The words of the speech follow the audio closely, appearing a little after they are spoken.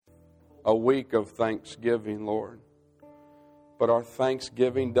a week of Thanksgiving, Lord. But our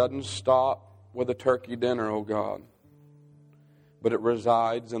thanksgiving doesn't stop with a turkey dinner, oh God, but it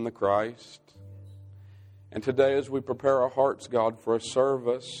resides in the Christ. And today as we prepare our hearts, God, for a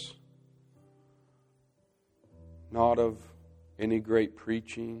service, not of any great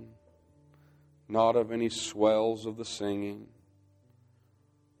preaching, not of any swells of the singing,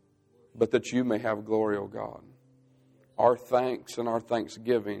 but that you may have glory, O God. Our thanks and our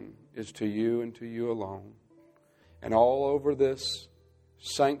thanksgiving is to you and to you alone. And all over this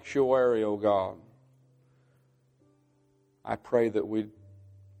sanctuary, O God, I pray that we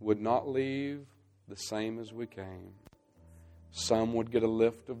would not leave the same as we came. Some would get a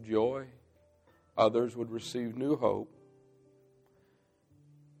lift of joy. Others would receive new hope.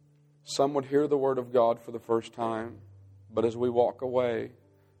 Some would hear the word of God for the first time. But as we walk away,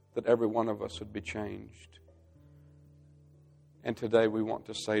 that every one of us would be changed. And today we want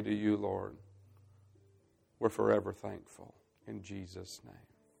to say to you, Lord, we're forever thankful. In Jesus'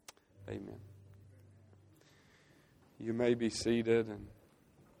 name, amen. You may be seated, and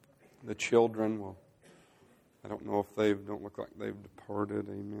the children will, I don't know if they don't look like they've departed.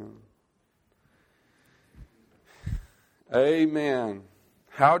 Amen. Amen.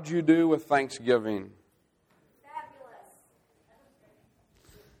 How'd you do with Thanksgiving?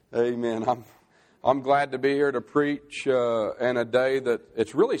 Fabulous. Amen. I'm glad to be here to preach in a day that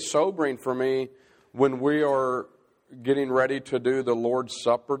it's really sobering for me when we are getting ready to do the Lord's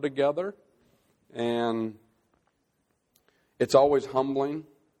Supper together. And it's always humbling.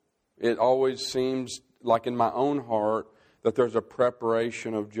 It always seems like in my own heart that there's a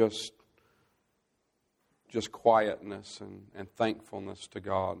preparation of just quietness and thankfulness to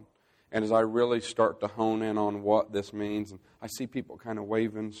God. And as I really start to hone in on what this means, and I see people kind of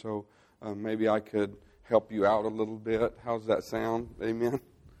waving, so maybe I could help you out a little bit. How's that sound? Amen?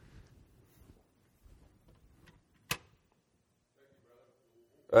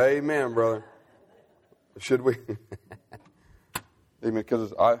 Amen, brother. Should we? Amen,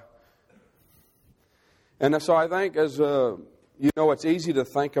 because and so I think as it's easy to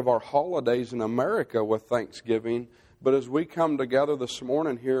think of our holidays in America with Thanksgiving, but as we come together this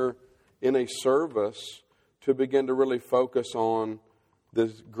morning here in a service to begin to really focus on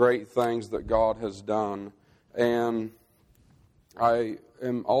the great things that God has done. And I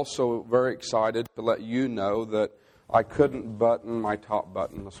am also very excited to let you know that I couldn't button my top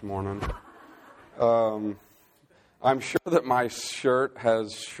button this morning. I'm sure that my shirt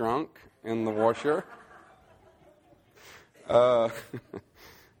has shrunk in the washer.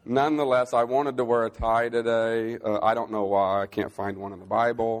 Nonetheless, I wanted to wear a tie today. I don't know why. I can't find one in the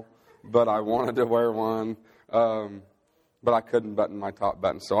Bible, but I wanted to wear one. But I couldn't button my top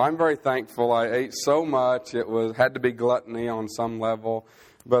button. So I'm very thankful. I ate so much. It had to be gluttony on some level.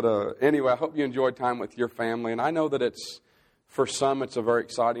 But anyway, I hope you enjoyed time with your family. And I know that for some, it's a very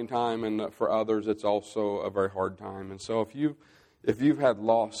exciting time. And for others, it's also a very hard time. And so if you've had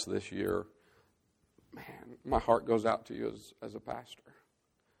loss this year, man, my heart goes out to you as a pastor.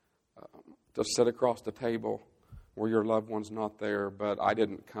 To sit across the table where your loved one's not there. But I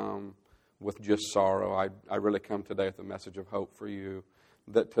didn't come with just sorrow. I really come today with a message of hope for you,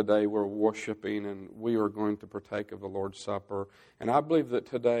 that today we're worshiping and we are going to partake of the Lord's Supper. And I believe that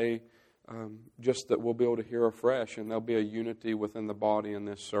today, just that we'll be able to hear afresh, and there'll be a unity within the body in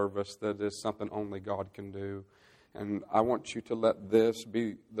this service that is something only God can do. And I want you to let this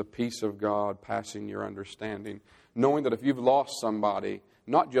be the peace of God passing your understanding, knowing that if you've lost somebody,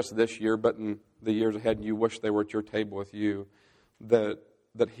 not just this year, but in the years ahead, and you wish they were at your table with you, that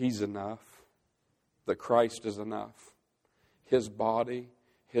He's enough, that Christ is enough. His body,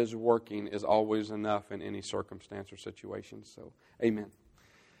 His working is always enough in any circumstance or situation. So, amen.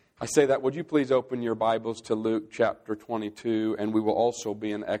 I say that, would you please open your Bibles to Luke chapter 22, and we will also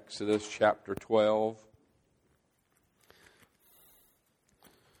be in Exodus chapter 12.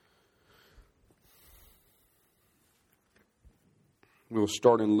 We will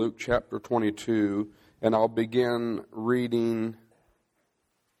start in Luke chapter 22, and I'll begin reading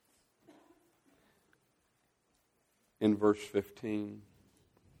in verse 15.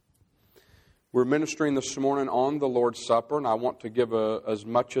 We're ministering this morning on the Lord's Supper, and I want to give as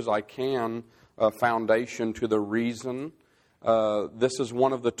much as I can a foundation to the reason. This is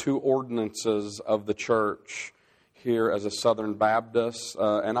one of the two ordinances of the church here as a Southern Baptist,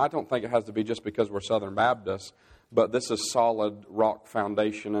 and I don't think it has to be just because we're Southern Baptists, but this is solid rock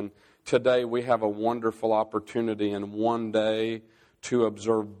foundation. And today we have a wonderful opportunity in one day to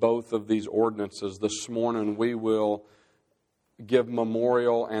observe both of these ordinances. This morning we will give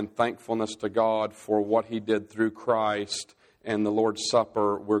memorial and thankfulness to God for what He did through Christ And the Lord's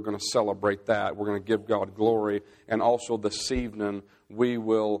Supper, we're going to celebrate that. We're going to give God glory. And also this evening, we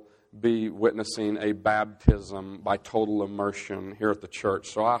will be witnessing a baptism by total immersion here at the church.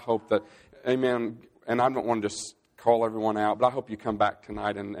 So I hope that, amen, and I don't want to just call everyone out, but I hope you come back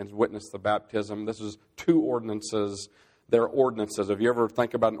tonight and witness the baptism. This is 2 ordinances. They're ordinances. If you ever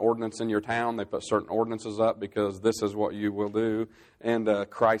think about an ordinance in your town, they put certain ordinances up because this is what you will do. And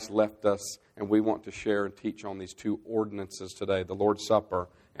Christ left us, and we want to share and teach on these 2 ordinances today, the Lord's Supper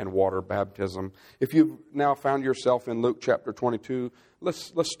and water baptism. If you've now found yourself in Luke chapter 22,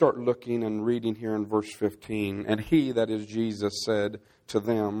 let's start looking and reading here in verse 15. And he, that is Jesus, said to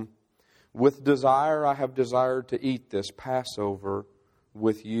them, with desire I have desired to eat this Passover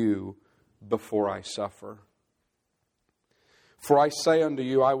with you before I suffer. For I say unto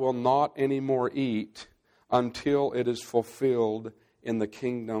you, I will not any more eat until it is fulfilled in the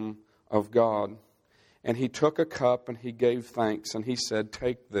kingdom of God. And he took a cup and he gave thanks, and he said,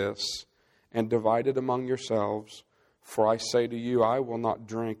 take this and divide it among yourselves. For I say to you, I will not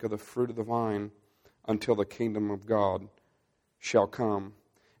drink of the fruit of the vine until the kingdom of God shall come.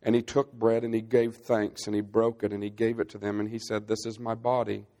 And he took bread and he gave thanks, and he broke it and he gave it to them. And he said, this is my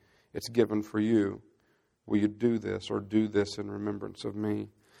body. It's given for you. Will you do this, or do this in remembrance of me?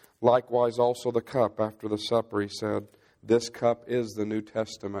 Likewise also the cup after the supper, he said, this cup is the New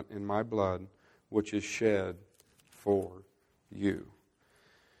Testament in my blood, which is shed for you.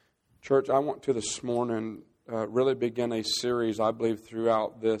 Church, I want to this morning really begin a series, I believe,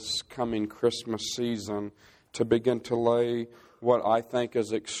 throughout this coming Christmas season to begin to lay what I think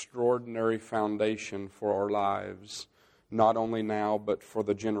is extraordinary foundation for our lives. Not only now, but for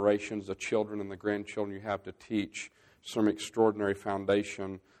the generations, the children and the grandchildren you have to teach some extraordinary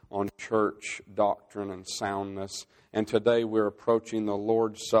foundation on church doctrine and soundness. And today we're approaching the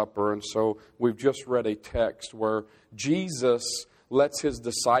Lord's Supper. And so we've just read a text where Jesus lets his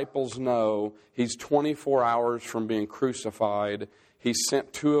disciples know he's 24 hours from being crucified. He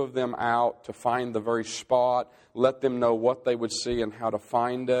sent 2 of them out to find the very spot, let them know what they would see and how to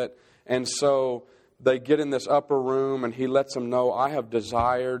find it. And so they get in this upper room, and he lets them know, I have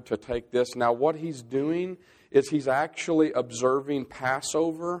desired to take this. Now, what he's doing is he's actually observing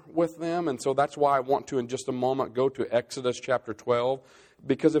Passover with them. And so that's why I want to, in just a moment, go to Exodus chapter 12.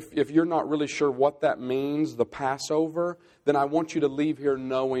 Because if you're not really sure what that means, the Passover, then I want you to leave here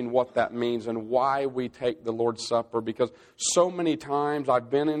knowing what that means and why we take the Lord's Supper. Because so many times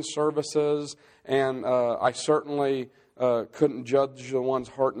I've been in services, and I certainly couldn't judge the one's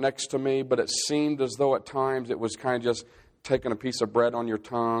heart next to me, but it seemed as though at times it was kind of just taking a piece of bread on your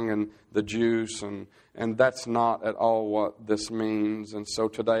tongue and the juice, and that's not at all what this means. And so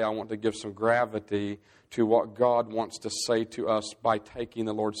today I want to give some gravity to what God wants to say to us by taking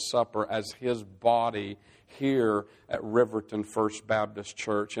the Lord's Supper as His body here at Riverton First Baptist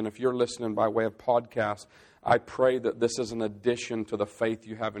Church. And if you're listening by way of podcast, I pray that this is an addition to the faith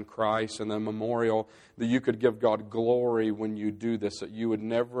you have in Christ and the memorial that you could give God glory when you do this, that you would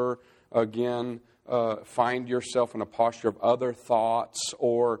never again find yourself in a posture of other thoughts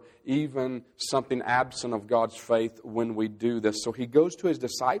or even something absent of God's faith when we do this. So he goes to his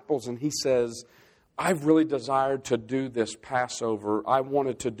disciples and he says, I've really desired to do this Passover. I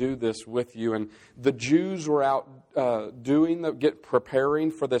wanted to do this with you. And the Jews were out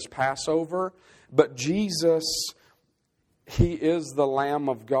preparing for this Passover. But Jesus, He is the Lamb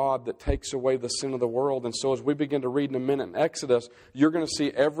of God that takes away the sin of the world. And so as we begin to read in a minute in Exodus, you're going to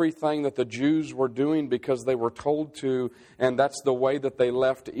see everything that the Jews were doing because they were told to, and that's the way that they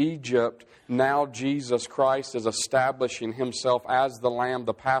left Egypt. Now Jesus Christ is establishing Himself as the Lamb,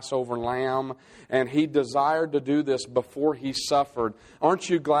 the Passover Lamb, and He desired to do this before He suffered. Aren't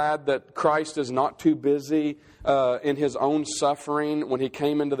you glad that Christ is not too busy in His own suffering when He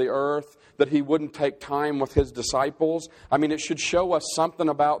came into the earth, that He wouldn't take time with His disciples? I mean, it should show us something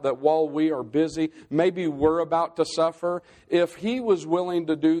about that while we are busy, maybe we're about to suffer. If He was willing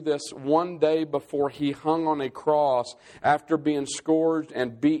to do this one day before He hung on a cross after being scourged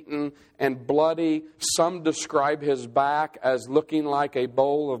and beaten and bloody, some describe His back as looking like a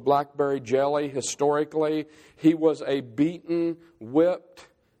bowl of blackberry jelly historically. He was a beaten, whipped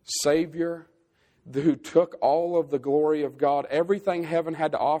Savior who took all of the glory of God, everything heaven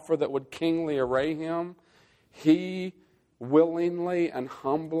had to offer that would kingly array Him. He willingly and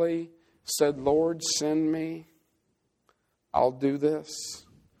humbly said, Lord, send me. I'll do this.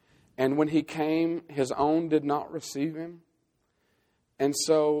 And when He came, His own did not receive Him. And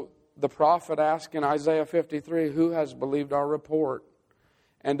so the prophet asked in Isaiah 53, who has believed our report?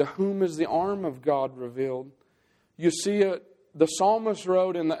 And to whom is the arm of God revealed? You see, the psalmist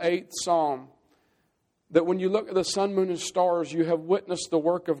wrote in the 8th Psalm, that when you look at the sun, moon, and stars, you have witnessed the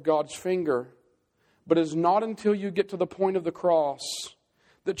work of God's finger. But it is not until you get to the point of the cross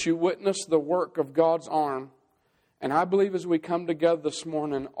that you witness the work of God's arm. And I believe as we come together this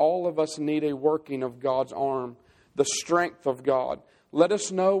morning, all of us need a working of God's arm, the strength of God. Let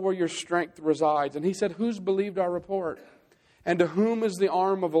us know where your strength resides. And he said, who's believed our report? And to whom is the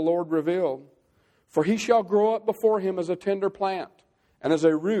arm of the Lord revealed? For he shall grow up before him as a tender plant, and as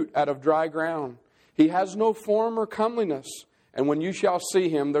a root out of dry ground. He has no form or comeliness, and when you shall see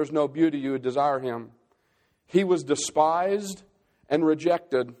him, there's no beauty you would desire him. He was despised and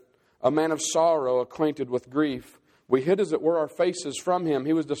rejected, a man of sorrow, acquainted with grief. We hid as it were our faces from him.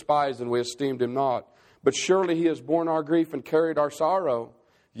 He was despised, and we esteemed him not. But surely he has borne our grief and carried our sorrow.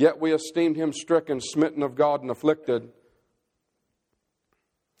 Yet we esteemed him stricken, smitten of God, and afflicted.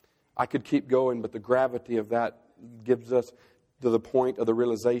 I could keep going, but the gravity of that gives us to the point of the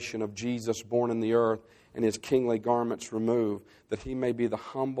realization of Jesus born in the earth and his kingly garments removed, that he may be the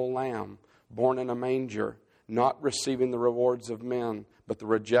humble lamb born in a manger, not receiving the rewards of men, but the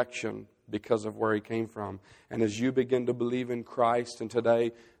rejection because of where he came from. And as you begin to believe in Christ, and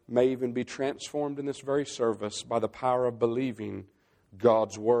today may even be transformed in this very service by the power of believing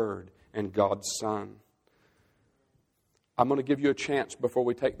God's Word and God's Son. I'm going to give you a chance before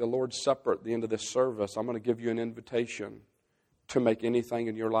we take the Lord's Supper at the end of this service. I'm going to give you an invitation to make anything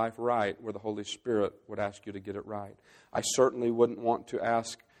in your life right where the Holy Spirit would ask you to get it right. I certainly wouldn't want to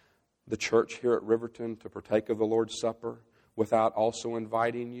ask the church here at Riverton to partake of the Lord's Supper without also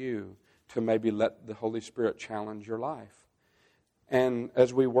inviting you to maybe let the Holy Spirit challenge your life. And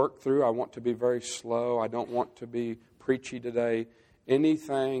as we work through, I want to be very slow. I don't want to be preachy today.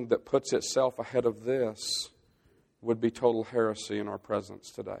 Anything that puts itself ahead of this would be total heresy in our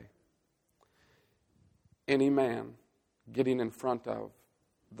presence today. Any man getting in front of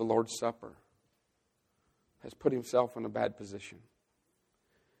the Lord's Supper has put himself in a bad position.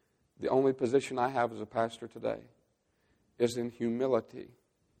 The only position I have as a pastor today is in humility.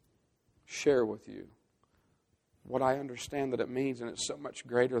 Share with you what I understand that it means, and it's so much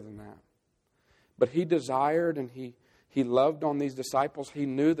greater than that. But he desired and he loved on these disciples. He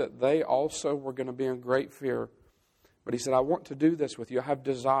knew that they also were going to be in great fear. But he said, I want to do this with you. I have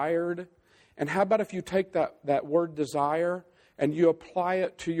desired. And how about if you take that word desire and you apply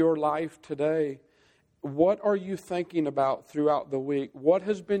it to your life today? What are you thinking about throughout the week? What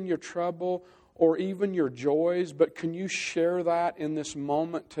has been your trouble or even your joys? But can you share that in this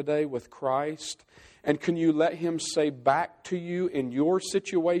moment today with Christ? And can you let Him say back to you in your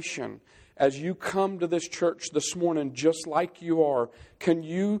situation, as you come to this church this morning just like you are, can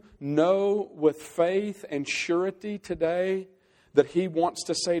you know with faith and surety today that He wants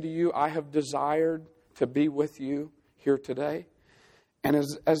to say to you, I have desired to be with you here today? And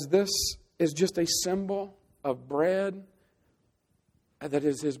as this is just a symbol of bread that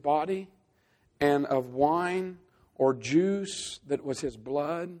is His body, and of wine or juice that was His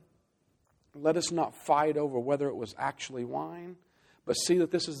blood, let us not fight over whether it was actually wine, but see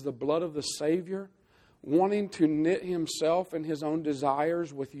that this is the blood of the Savior, wanting to knit Himself and His own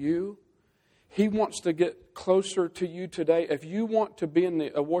desires with you. He wants to get closer to you today. If you want to be in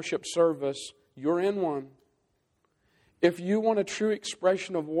a worship service, you're in one. If you want a true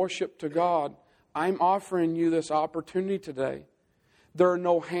expression of worship to God, I'm offering you this opportunity today. There are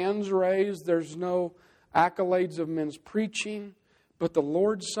no hands raised. There's no accolades of men's preaching. But the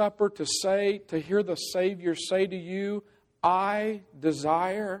Lord's Supper, to hear the Savior say to you, I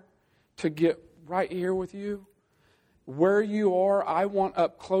desire to get right here with you. Where you are, I want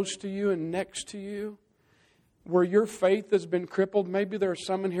up close to you and next to you. Where your faith has been crippled, maybe there are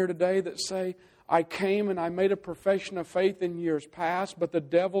some in here today that say, I came and I made a profession of faith in years past, but the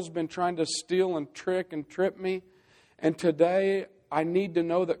devil's been trying to steal and trick and trip me. And today, I need to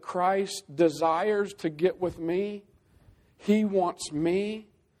know that Christ desires to get with me. He wants me.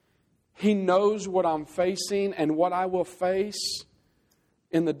 He knows what I'm facing and what I will face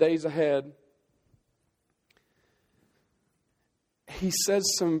in the days ahead. He says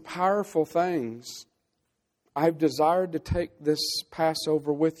some powerful things. I've desired to take this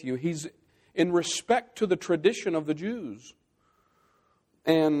Passover with you. He's in respect to the tradition of the Jews.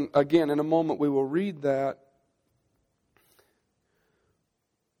 And again, in a moment we will read that.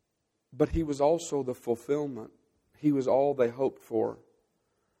 But He was also the fulfillment. He was all they hoped for.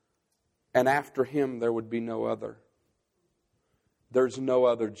 And after Him there would be no other. There's no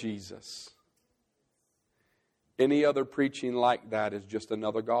other Jesus. Any other preaching like that is just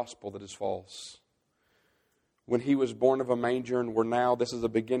another gospel that is false. When He was born of a manger, and this is the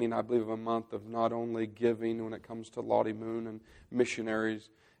beginning, I believe, of a month of not only giving when it comes to Lottie Moon and missionaries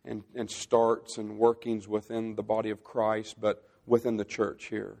and starts and workings within the body of Christ, but within the church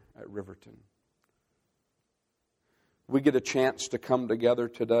here at Riverton. We get a chance to come together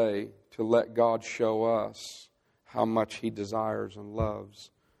today to let God show us how much He desires and loves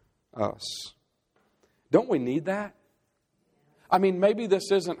us. Don't we need that? I mean, maybe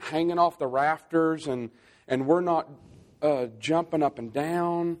this isn't hanging off the rafters and we're not jumping up and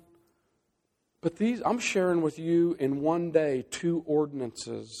down. But I'm sharing with you in one day 2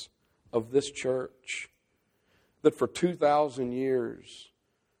 ordinances of this church that for 2,000 years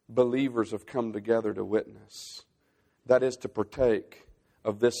believers have come together to witness. That is to partake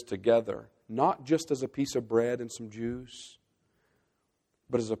of this together, not just as a piece of bread and some juice,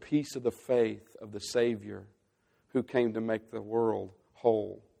 but as a piece of the faith of the Savior who came to make the world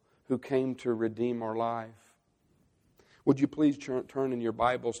whole, who came to redeem our life. Would you please turn in your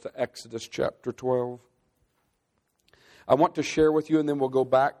Bibles to Exodus chapter 12? I want to share with you, and then we'll go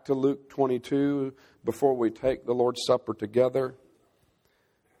back to Luke 22 before we take the Lord's Supper together.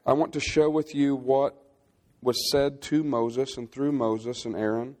 I want to share with you what was said to Moses and through Moses and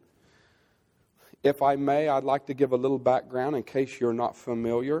Aaron. If I may, I'd like to give a little background in case you're not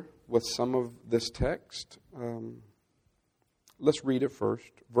familiar with some of this text. Let's read it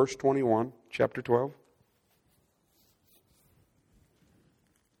first. Verse 21, chapter 12.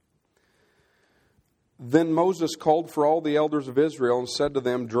 Then Moses called for all the elders of Israel and said to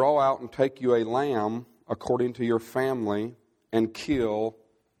them, "Draw out and take you a lamb according to your family and kill,"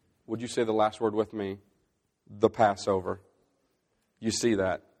 would you say the last word with me? The Passover. You see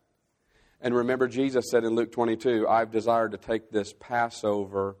that? And remember, Jesus said in Luke 22, "I've desired to take this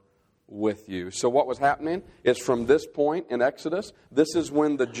Passover with you." So what was happening is from this point in Exodus, this is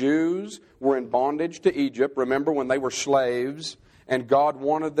when the Jews were in bondage to Egypt. Remember when they were slaves and God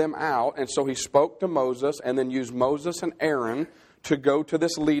wanted them out. And so He spoke to Moses and then used Moses and Aaron to go to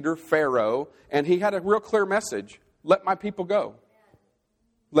this leader, Pharaoh. And he had a real clear message. Let my people go.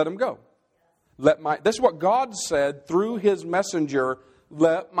 Let them go. This is what God said through His messenger.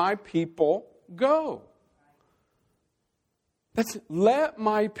 Let my people go. Let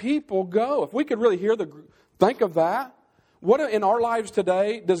my people go. If we could really think of that. What in our lives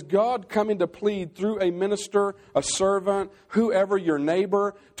today does God come in to plead through a minister, a servant, whoever, your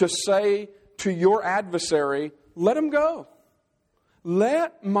neighbor, to say to your adversary, let him go.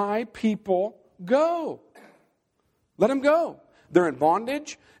 Let my people go. Let them go. They're in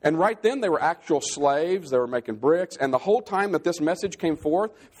bondage. And right then they were actual slaves. They were making bricks. And the whole time that this message came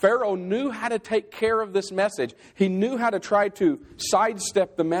forth, Pharaoh knew how to take care of this message. He knew how to try to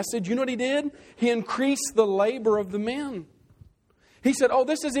sidestep the message. You know what he did? He increased the labor of the men. He said, "Oh,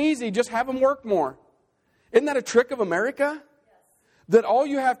 this is easy. Just have them work more." Isn't that a trick of America? That all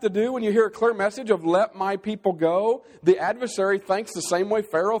you have to do when you hear a clear message of "let my people go," the adversary thinks the same way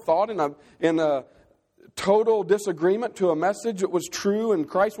Pharaoh thought in a total disagreement to a message that was true and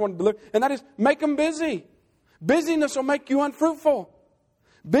Christ wanted to deliver. And that is, make them busy. Busyness will make you unfruitful.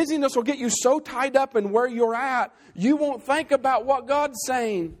 Busyness will get you so tied up in where you're at, you won't think about what God's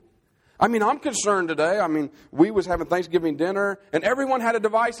saying. I mean, I'm concerned today. We was having Thanksgiving dinner and everyone had a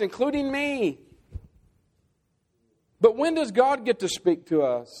device, including me. But when does God get to speak to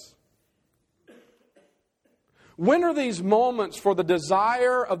us? When are these moments for the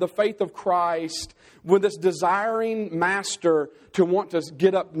desire of the faith of Christ, with this desiring master to want to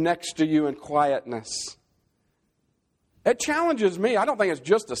get up next to you in quietness? It challenges me. I don't think it's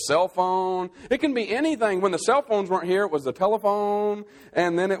just a cell phone. It can be anything. When the cell phones weren't here, it was the telephone,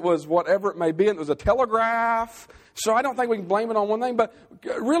 and then it was whatever it may be, and it was a telegraph. So I don't think we can blame it on one thing. But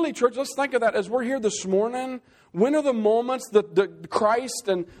really, church, let's think of that as we're here this morning. When are the moments that Christ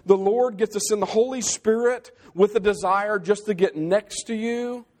and the Lord gets to send the Holy Spirit with the desire just to get next to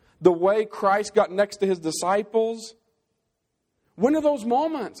you, the way Christ got next to His disciples? When are those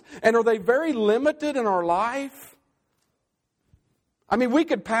moments? And are they very limited in our life? We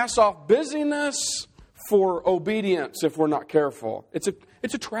could pass off busyness for obedience if we're not careful. It's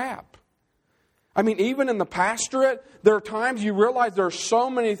a trap. Even in the pastorate, there are times you realize there are so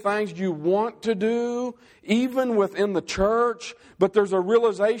many things you want to do, even within the church, but there's a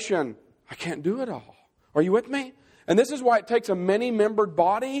realization, I can't do it all. Are you with me? And this is why it takes a many-membered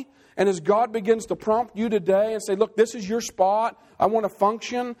body. And as God begins to prompt you today and say, look, this is your spot. I want to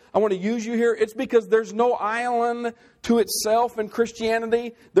function. I want to use you here. It's because there's no island to itself in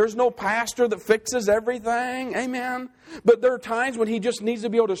Christianity. There's no pastor that fixes everything. Amen. But there are times when He just needs to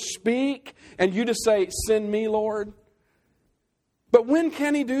be able to speak and you just say, send me, Lord. But when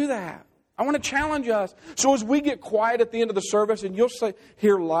can He do that? I want to challenge us. So as we get quiet at the end of the service and you'll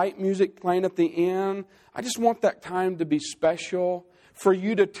hear light music playing at the end, I just want that time to be special for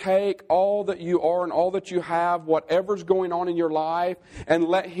you to take all that you are and all that you have, whatever's going on in your life, and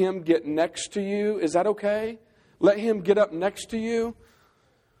let Him get next to you? Is that okay? Let Him get up next to you?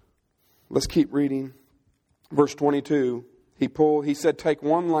 Let's keep reading. Verse 22. He said, take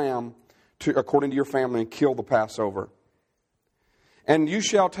one lamb according to your family and kill the Passover. And you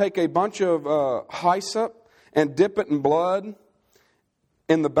shall take a bunch of hyssop and dip it in blood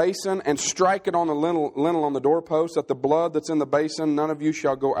in the basin and strike it on the lintel on the doorpost, that the blood that's in the basin, none of you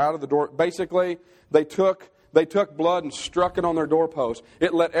shall go out of the door. Basically, they took blood and struck it on their doorpost.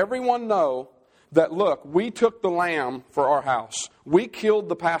 It let everyone know that, look, we took the lamb for our house. We killed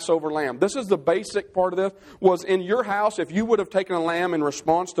the Passover lamb. This is the basic part of this, was in your house, if you would have taken a lamb in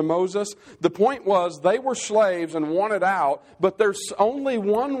response to Moses, the point was they were slaves and wanted out, but there's only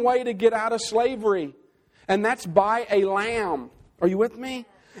one way to get out of slavery, and that's by a lamb. Are you with me?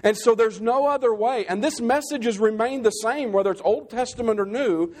 And so there's no other way. And this message has remained the same, whether it's Old Testament or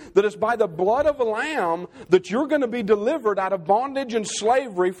New, that it's by the blood of a lamb that you're going to be delivered out of bondage and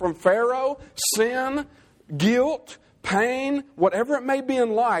slavery from Pharaoh, sin, guilt, pain, whatever it may be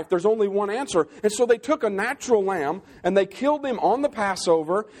in life. There's only one answer. And so they took a natural lamb and they killed him on the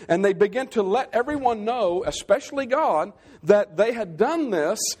Passover, and they began to let everyone know, especially God, that they had done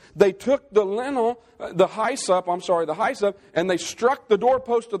this. They took the hyssop, and they struck the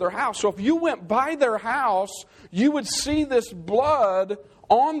doorpost of their house. So if you went by their house, you would see this blood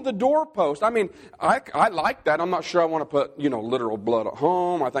on the doorpost. I mean, I like that. I'm not sure I want to put, literal blood at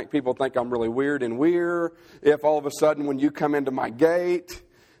home. I think people think I'm really weird and weird if all of a sudden when you come into my gate,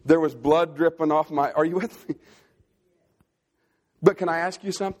 there was blood dripping off my... Are you with me? But can I ask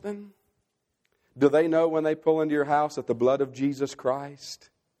you something? Do they know when they pull into your house that the blood of Jesus Christ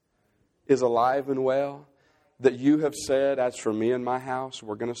is alive and well? That you have said, as for me and my house,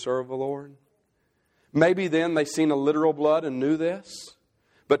 we're going to serve the Lord? Maybe then they seen a literal blood and knew this.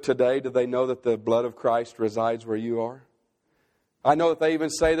 But today, do they know that the blood of Christ resides where you are? I know that they even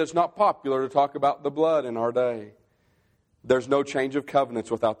say that it's not popular to talk about the blood in our day. There's no change of covenants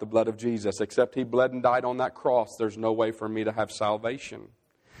without the blood of Jesus. Except He bled and died on that cross, there's no way for me to have salvation.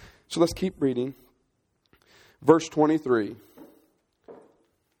 So let's keep reading. Verse 23.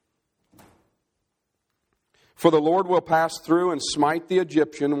 For the Lord will pass through and smite the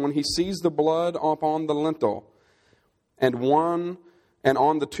Egyptian when he sees the blood upon the lintel. And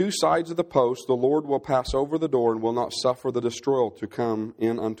on the two sides of the post, the Lord will pass over the door and will not suffer the destroyer to come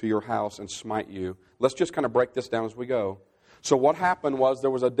in unto your house and smite you. Let's just kind of break this down as we go. So what happened was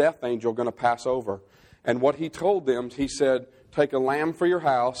there was a death angel going to pass over. And what he told them, he said, take a lamb for your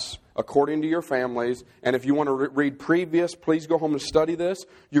house according to your families. And if you want to read previous, please go home and study this.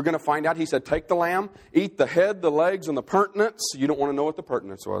 You're going to find out, he said, take the lamb, eat the head, the legs, and the purtenance. You don't want to know what the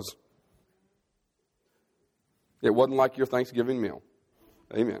purtenance was. It wasn't like your Thanksgiving meal.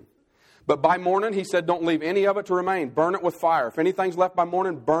 Amen. But by morning, he said, don't leave any of it to remain. Burn it with fire. If anything's left by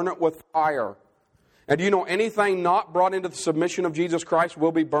morning, burn it with fire. And do you know anything not brought into the submission of Jesus Christ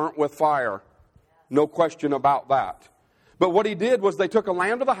will be burnt with fire? No question about that. But what he did was they took a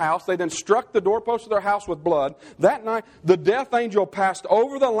lamb to the house. They then struck the doorpost of their house with blood. That night, the death angel passed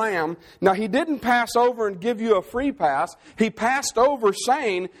over the lamb. Now, he didn't pass over and give you a free pass. He passed over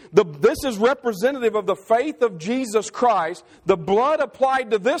saying, this is representative of the faith of Jesus Christ. The blood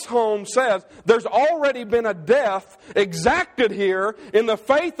applied to this home says there's already been a death exacted here in the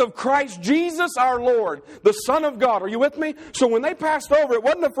faith of Christ Jesus our Lord, the Son of God. Are you with me? So when they passed over, it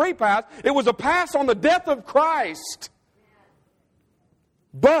wasn't a free pass. It was a pass on the death of Christ.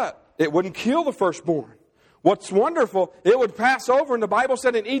 But it wouldn't kill the firstborn. What's wonderful, it would pass over. And the Bible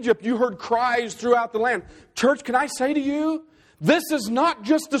said in Egypt, you heard cries throughout the land. Church, can I say to you, this is not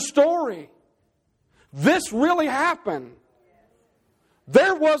just a story. This really happened.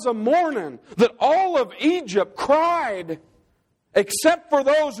 There was a morning that all of Egypt cried, except for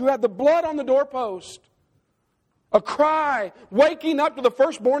those who had the blood on the doorpost. A cry, waking up to the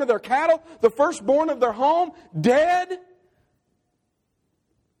firstborn of their cattle, the firstborn of their home, dead.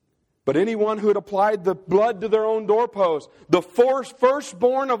 But anyone who had applied the blood to their own doorpost, the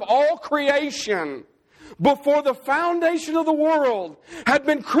firstborn of all creation, before the foundation of the world, had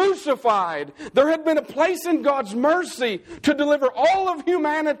been crucified. There had been a place in God's mercy to deliver all of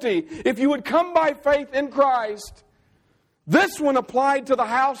humanity if you would come by faith in Christ. This one applied to the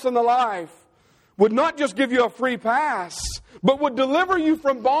house and the life would not just give you a free pass, but would deliver you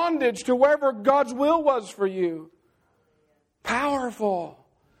from bondage to wherever God's will was for you. Powerful.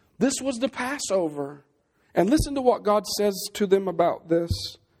 This was the Passover. And listen to what God says to them about this.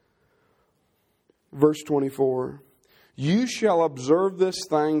 Verse 24. You shall observe this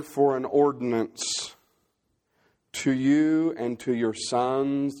thing for an ordinance to you and to your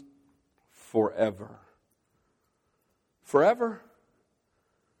sons forever. Forever.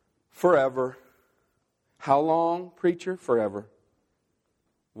 Forever. How long, preacher? Forever.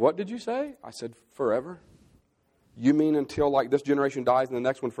 What did you say? I said forever. You mean until like this generation dies and the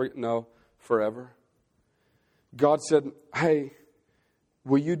next one? No, forever. God said, hey,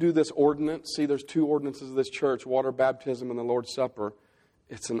 will you do this ordinance? See, there's 2 ordinances of this church, water baptism and the Lord's Supper.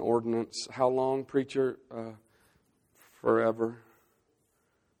 It's an ordinance. How long, preacher? Forever.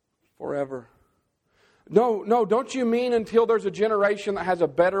 Forever. No, don't you mean until there's a generation that has a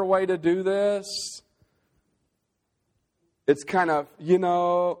better way to do this? It's kind of,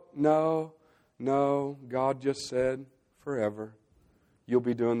 no. God just said forever. You'll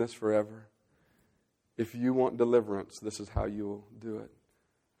be doing this forever. If you want deliverance, this is how you will do it.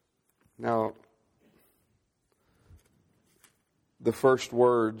 Now, the first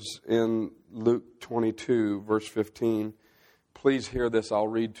words in Luke 22, verse 15. Please hear this. I'll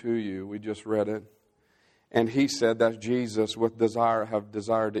read to you. We just read it. And he said, that's Jesus, with desire, have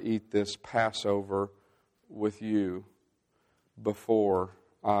desired to eat this Passover with you before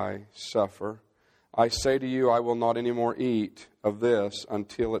I suffer. I say to you, I will not any more eat of this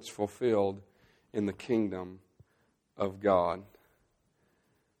until it's fulfilled in the kingdom of God.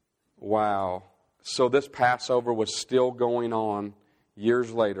 Wow. So this Passover was still going on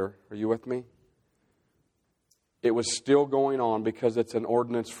years later. Are you with me? It was still going on because it's an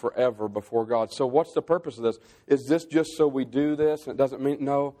ordinance forever before God. So what's the purpose of this? Is this just so we do this? It doesn't mean,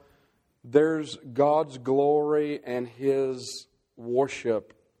 no. There's God's glory and His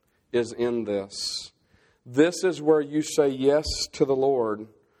worship is in this. This is where you say yes to the Lord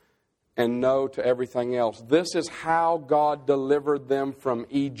and no to everything else. This is how God delivered them from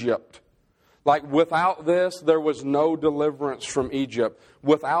Egypt. Like without this, there was no deliverance from Egypt.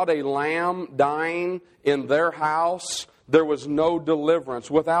 Without a lamb dying in their house, there was no deliverance.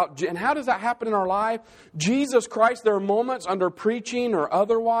 And how does that happen in our life? Jesus Christ, there are moments under preaching or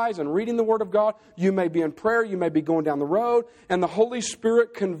otherwise and reading the Word of God. You may be in prayer, you may be going down the road, and the Holy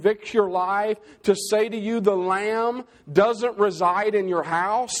Spirit convicts your life to say to you, the Lamb doesn't reside in your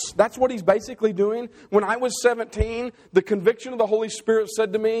house. That's what He's basically doing. When I was 17, the conviction of the Holy Spirit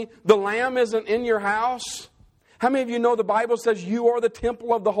said to me, the Lamb isn't in your house. How many of you know the Bible says you are the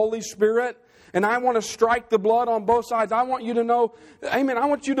temple of the Holy Spirit? And I want to strike the blood on both sides. I want you to know, amen, I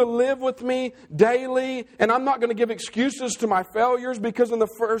want you to live with me daily. And I'm not going to give excuses to my failures because in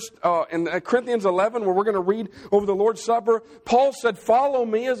in Corinthians 11, where we're going to read over the Lord's Supper, Paul said, follow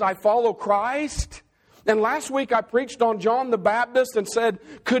me as I follow Christ. And last week I preached on John the Baptist and said,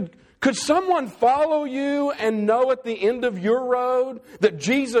 could someone follow you and know at the end of your road that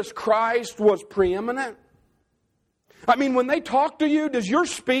Jesus Christ was preeminent? I mean, when they talk to you, does your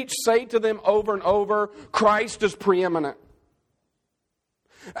speech say to them over and over, Christ is preeminent?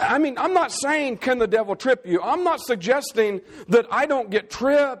 I mean, I'm not saying, can the devil trip you? I'm not suggesting that I don't get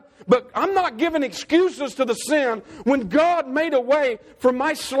tripped, but I'm not giving excuses to the sin when God made a way from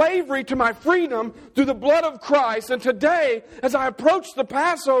my slavery to my freedom through the blood of Christ. And today, as I approach the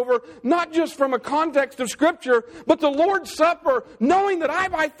Passover, not just from a context of Scripture, but the Lord's Supper, knowing that I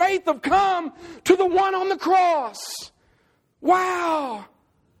by faith have come to the one on the cross. Wow!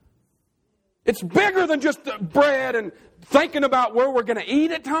 It's bigger than just bread and thinking about where we're going to eat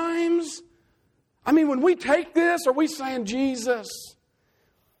at times. I mean, when we take this, are we saying, Jesus,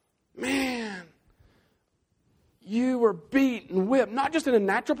 man, you were beat and whipped, not just in a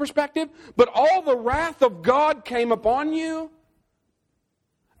natural perspective, but all the wrath of God came upon you?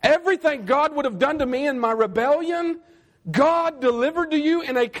 Everything God would have done to me in my rebellion, God delivered to you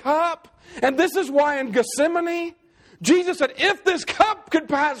in a cup. And this is why in Gethsemane, Jesus said, if this cup could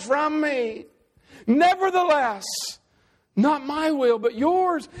pass from me, nevertheless, not my will, but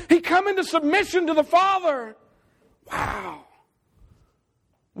yours. He come into submission to the Father. Wow.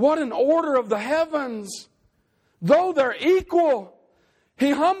 What an order of the heavens. Though they're equal,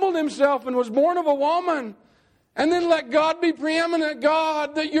 He humbled Himself and was born of a woman. And then let God be preeminent.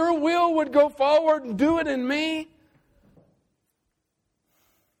 God, that your will would go forward and do it in me.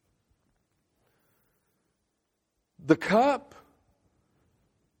 The cup.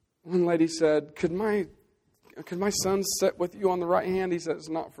 One lady said, could my son sit with you on the right hand? He said, it's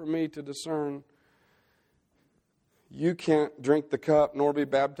not for me to discern. You can't drink the cup nor be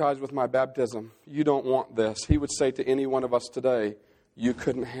baptized with my baptism. You don't want this. He would say to any one of us today, you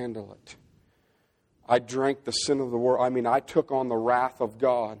couldn't handle it. I drank the sin of the world. I mean, I took on the wrath of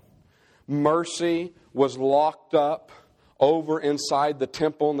God. Mercy was locked up over inside the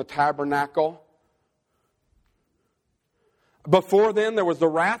temple and the tabernacle. Before then, there was the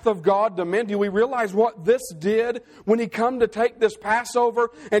wrath of God to men. Do we realize what this did when He come to take this Passover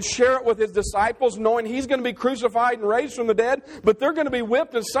and share it with His disciples, knowing He's going to be crucified and raised from the dead, but they're going to be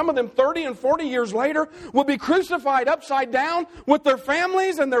whipped, and some of them 30 and 40 years later will be crucified upside down with their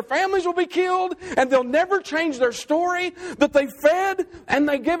families, and their families will be killed, and they'll never change their story that they fed and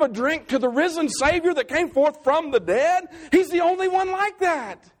they gave a drink to the risen Savior that came forth from the dead. He's the only one like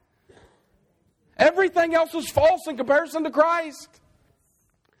that. Everything else is false in comparison to Christ.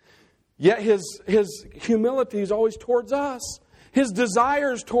 Yet His humility is always towards us. His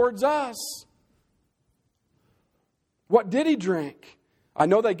desires towards us. What did He drink? I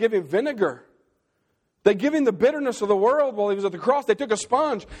know they give Him vinegar. They give Him the bitterness of the world while He was at the cross. They took a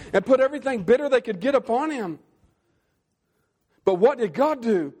sponge and put everything bitter they could get upon Him. But what did God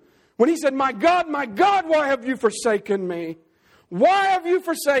do? When He said, my God, why have you forsaken me? Why have you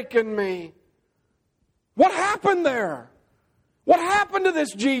forsaken me? What happened there? What happened to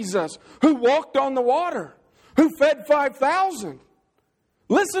this Jesus who walked on the water, who fed 5,000?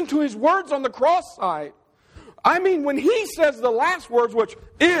 Listen to His words on the cross side. I mean, when He says the last words, which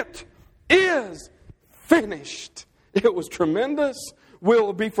it is finished, it was tremendous.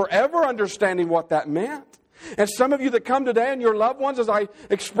 We'll be forever understanding what that meant. And some of you that come today and your loved ones, as I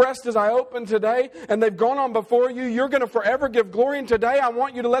expressed as I opened today, and they've gone on before you, you're going to forever give glory. And today I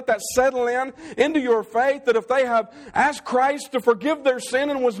want you to let that settle into your faith, that if they have asked Christ to forgive their sin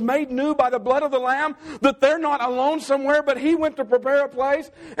and was made new by the blood of the Lamb, that they're not alone somewhere, but He went to prepare a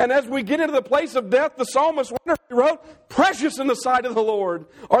place. And as we get into the place of death, the psalmist wonderfully wrote, precious in the sight of the Lord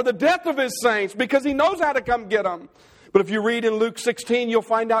are the death of His saints, because He knows how to come get them. But if you read in Luke 16, you'll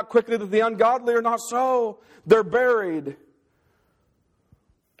find out quickly that the ungodly are not so. They're buried.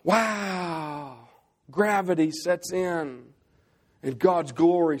 Wow. Gravity sets in. And God's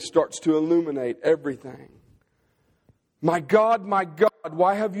glory starts to illuminate everything. My God,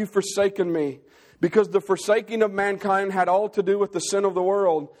 why have you forsaken me? Because the forsaking of mankind had all to do with the sin of the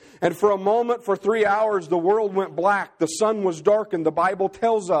world. And for a moment, for 3 hours, the world went black. The sun was darkened, the Bible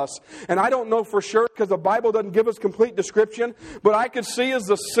tells us. And I don't know for sure because the Bible doesn't give us complete description. But I could see as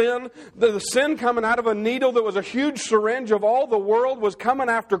the sin coming out of a needle that was a huge syringe of all the world was coming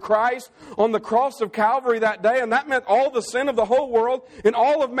after Christ on the cross of Calvary that day. And that meant all the sin of the whole world and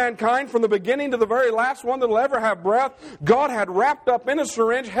all of mankind from the beginning to the very last one that will ever have breath. God had wrapped up in a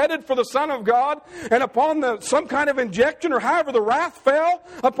syringe, headed for the Son of God. And upon some kind of injection, or however the wrath fell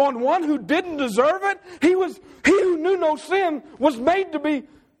upon one who didn't deserve it, he who knew no sin was made to be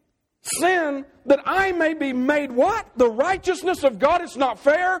sin, that I may be made what? The righteousness of God. It's not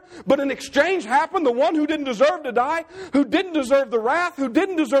fair, but an exchange happened. The one who didn't deserve to die, who didn't deserve the wrath, who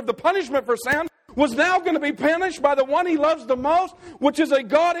didn't deserve the punishment for sin, was now going to be punished by the one He loves the most, which is a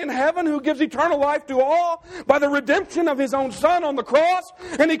God in heaven who gives eternal life to all by the redemption of His own Son on the cross.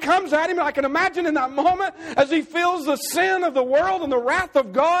 And He comes at him, and I can imagine in that moment as He feels the sin of the world and the wrath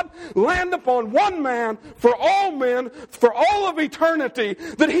of God land upon one man for all men, for all of eternity,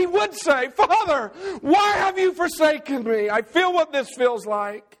 that He would say, Father, why have you forsaken me? I feel what this feels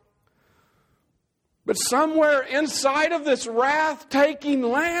like. But somewhere inside of this wrath-taking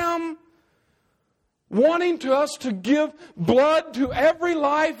Lamb, wanting to us to give blood to every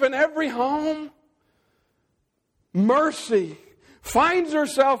life and every home, mercy finds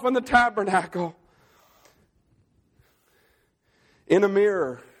herself in the tabernacle, in a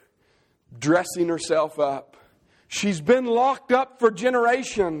mirror, dressing herself up. She's been locked up for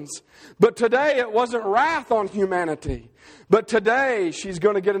generations, but today it wasn't wrath on humanity. But today she's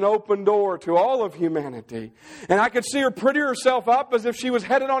going to get an open door to all of humanity. And I could see her pretty herself up as if she was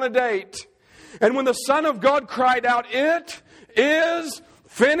headed on a date. And when the Son of God cried out, it is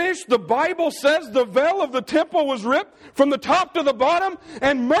finished, the Bible says the veil of the temple was ripped from the top to the bottom,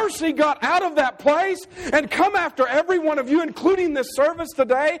 and mercy got out of that place and come after every one of you, including this service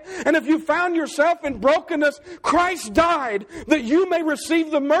today. And if you found yourself in brokenness, Christ died that you may receive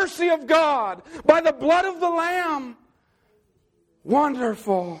the mercy of God by the blood of the Lamb.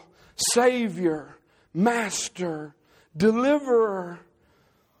 Wonderful Savior, Master, Deliverer.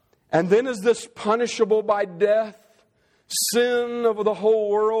 And then is this punishable by death, sin of the whole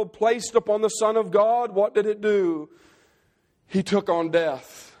world placed upon the Son of God? What did it do? He took on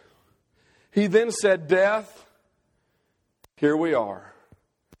death. He then said, death, here we are.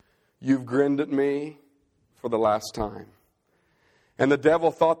 You've grinned at me for the last time. And the devil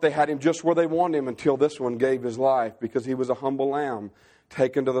thought they had him just where they wanted him until this one gave his life, because he was a humble lamb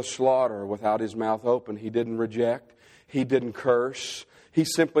taken to the slaughter without his mouth open. He didn't reject. He didn't curse. He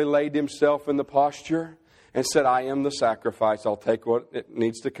simply laid himself in the posture and said, I am the sacrifice. I'll take what it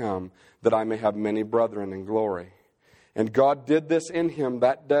needs to come, that I may have many brethren in glory. And God did this in him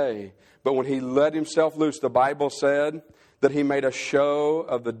that day. But when he let himself loose, the Bible said that he made a show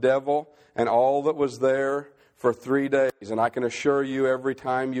of the devil and all that was there for 3 days. And I can assure you, every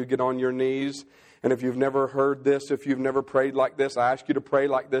time you get on your knees, and if you've never heard this, if you've never prayed like this, I ask you to pray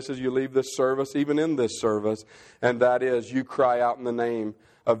like this as you leave this service, even in this service. And that is, you cry out in the name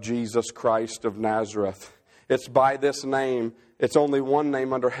of Jesus Christ of Nazareth. It's by this name. It's only one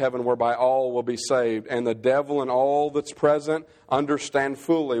name under heaven whereby all will be saved. And the devil and all that's present understand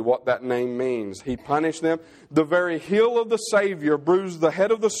fully what that name means. He punished them. The very heel of the Savior bruised the head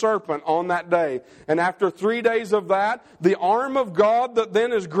of the serpent on that day. And after 3 days of that, the arm of God that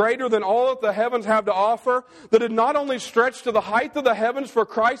then is greater than all that the heavens have to offer, that had not only stretched to the height of the heavens, for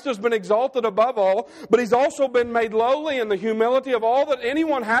Christ has been exalted above all, but He's also been made lowly in the humility of all that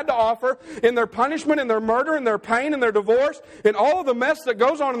anyone had to offer in their punishment, in their murder, in their pain, in their divorce, in all of the mess that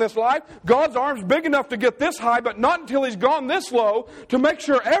goes on in this life. God's arm's big enough to get this high, but not until He's gone this low to make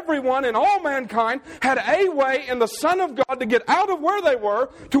sure everyone and all mankind had a way in the Son of God to get out of where they were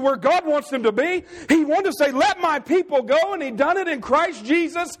to where God wants them to be. He wanted to say, let my people go, and He done it in Christ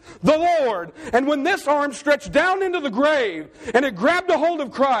Jesus the Lord. And when this arm stretched down into the grave and it grabbed a hold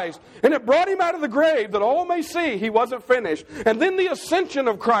of Christ and it brought Him out of the grave that all may see He wasn't finished. And then the ascension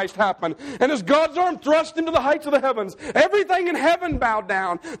of Christ happened. And as God's arm thrust into the heights of the heavens, everything in heaven bowed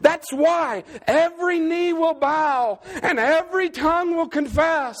down. That's why every knee will bow and every tongue will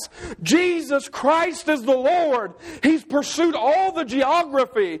confess Jesus Christ is the Lord. He's pursued all the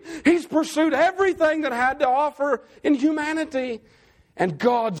geography. He's pursued everything that had to offer in humanity. And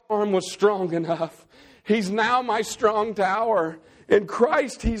God's arm was strong enough. He's now my strong tower. In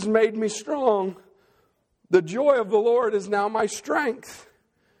Christ He's made me strong. The joy of the Lord is now my strength.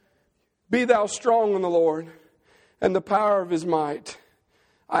 Be thou strong in the Lord and the power of His might.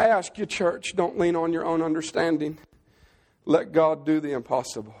 I ask you, church, don't lean on your own understanding. Let God do the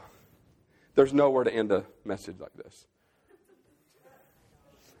impossible. There's nowhere to end a message like this.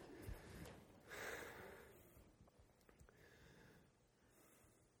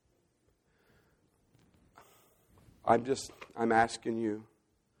 I'm asking you,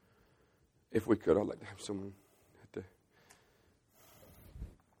 if we could, I'd like to have someone.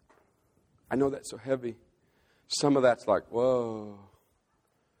 I know that's so heavy. Some of that's like, whoa.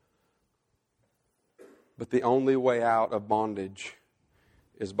 But the only way out of bondage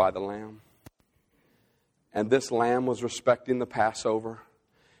is by the Lamb. And this Lamb was respecting the Passover.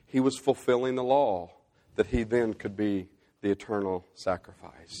 He was fulfilling the law that He then could be the eternal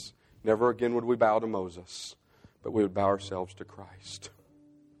sacrifice. Never again would we bow to Moses, but we would bow ourselves to Christ.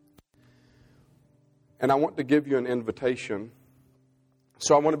 And I want to give you an invitation.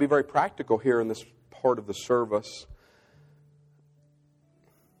 So I want to be very practical here in this part of the service.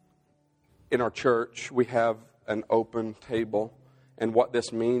 In our church, we have an open table. And what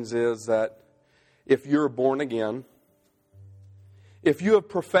this means is that if you're born again, if you have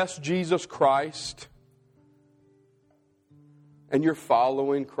professed Jesus Christ, and you're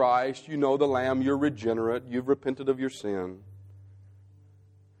following Christ, you know the Lamb, you're regenerate, you've repented of your sin,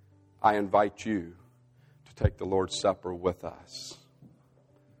 I invite you to take the Lord's Supper with us.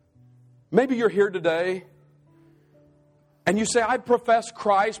 Maybe you're here today and you say, I profess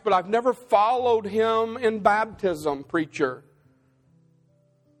Christ, but I've never followed Him in baptism, preacher.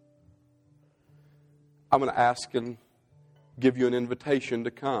 I'm going to ask and give you an invitation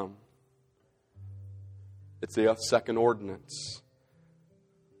to come. It's the second ordinance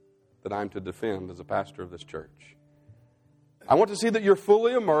that I'm to defend as a pastor of this church. I want to see that you're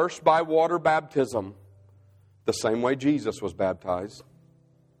fully immersed by water baptism, the same way Jesus was baptized.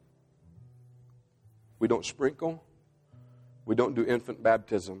 We don't sprinkle. We don't do infant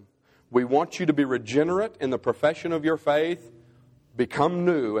baptism. We want you to be regenerate in the profession of your faith, become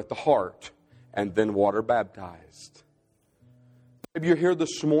new at the heart, and then water baptized. Maybe you're here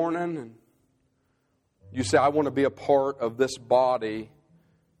this morning and you say, I want to be a part of this body.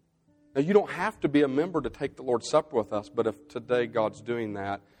 Now, you don't have to be a member to take the Lord's Supper with us, but if today God's doing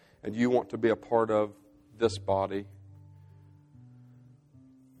that and you want to be a part of this body,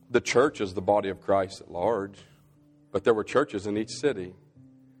 the church is the body of Christ at large, but there were churches in each city,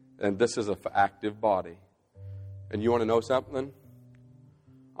 and this is an active body. And you want to know something?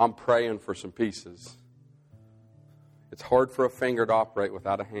 I'm praying for some pieces. It's hard for a finger to operate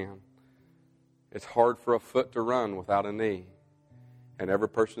without a hand. It's hard for a foot to run without a knee. And every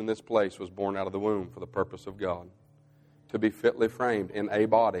person in this place was born out of the womb for the purpose of God, to be fitly framed in a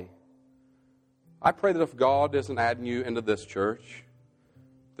body. I pray that if God isn't adding you into this church,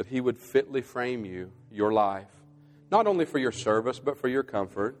 that He would fitly frame you, your life, not only for your service, but for your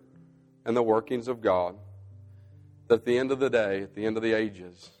comfort and the workings of God. that at the end of the day, at the end of the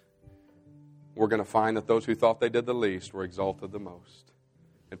ages, we're going to find that those who thought they did the least were exalted the most.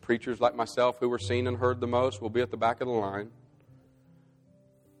 And preachers like myself who were seen and heard the most will be at the back of the line.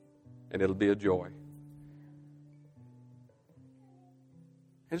 And it'll be a joy.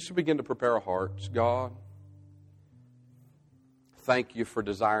 And just to begin to prepare our hearts. God, thank you for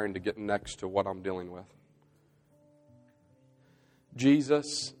desiring to get next to what I'm dealing with.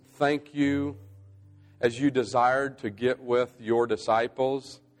 Jesus, thank you as you desired to get with your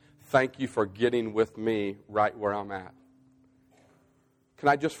disciples. Thank you for getting with me right where I'm at. Can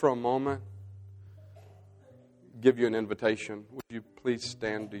I just for a moment give you an invitation? Would you please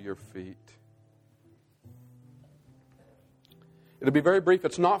stand to your feet? It'll be very brief.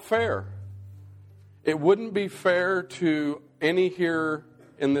 It's not fair. It wouldn't be fair to any here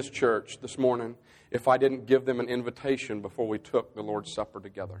in this church this morning if I didn't give them an invitation before we took the Lord's Supper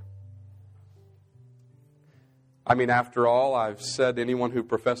together. I mean, after all, I've said anyone who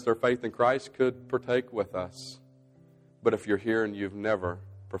professed their faith in Christ could partake with us. But if you're here and you've never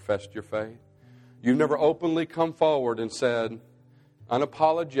professed your faith, you've never openly come forward and said,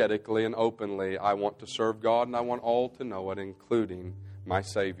 unapologetically and openly, I want to serve God and I want all to know it, including my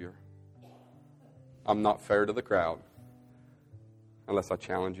Savior. I'm not fair to the crowd unless I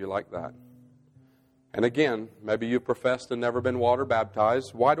challenge you like that. And again, maybe you professed and never been water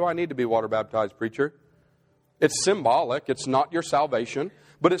baptized. Why do I need to be water baptized, preacher? It's symbolic. It's not your salvation.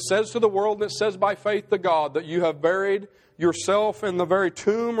 But it says to the world, and it says by faith to God, that you have buried yourself in the very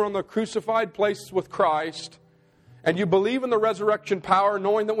tomb or on the crucified place with Christ. And you believe in the resurrection power,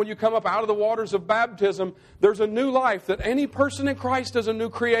 knowing that when you come up out of the waters of baptism, there's a new life, that any person in Christ is a new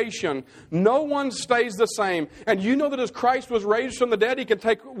creation. No one stays the same. And you know that as Christ was raised from the dead, He can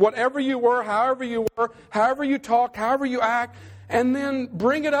take whatever you were, however you talked, however you act, and then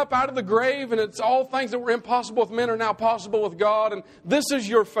bring it up out of the grave, and it's all things that were impossible with men are now possible with God, and this is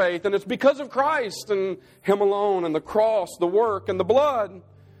your faith, and it's because of Christ and Him alone, and the cross, the work, and the blood,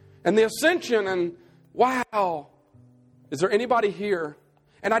 and the ascension, and wow. Is there anybody here?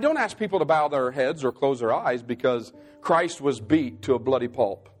 And I don't ask people to bow their heads or close their eyes because Christ was beat to a bloody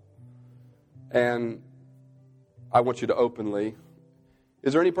pulp. And I want you to openly.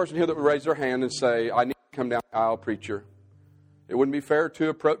 Is there any person here that would raise their hand and say, I need to come down the aisle, preacher? It wouldn't be fair to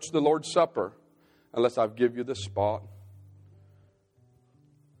approach the Lord's Supper unless I give you this spot.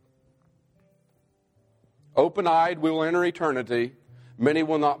 Open-eyed, we will enter eternity. Many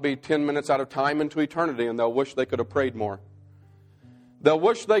will not be 10 minutes out of time into eternity, and they'll wish they could have prayed more. They'll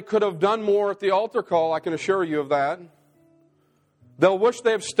wish they could have done more at the altar call, I can assure you of that. They'll wish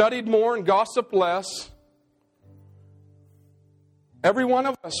they have studied more and gossiped less. Every one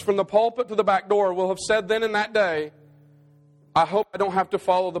of us, from the pulpit to the back door, will have said then in that day, I hope I don't have to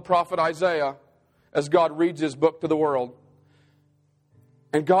follow the prophet Isaiah as God reads his book to the world.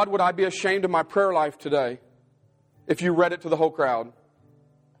 And God, would I be ashamed of my prayer life today if you read it to the whole crowd?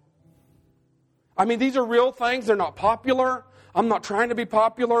 I mean, these are real things. They're not popular. I'm not trying to be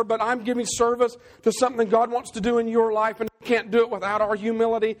popular, but I'm giving service to something God wants to do in your life, and we can't do it without our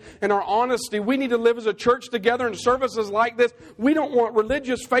humility and our honesty. We need to live as a church together in services like this. We don't want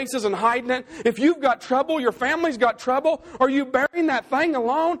religious faces and hiding it. If you've got trouble, your family's got trouble, are you burying that thing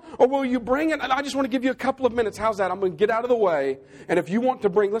alone, or will you bring it? And I just want to give you a couple of minutes. How's that? I'm going to get out of the way. And if you want to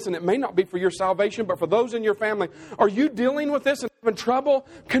bring, listen, it may not be for your salvation, but for those in your family, are you dealing with this and having trouble?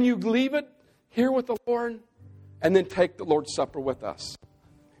 Can you leave it here with the Lord? And then take the Lord's Supper with us.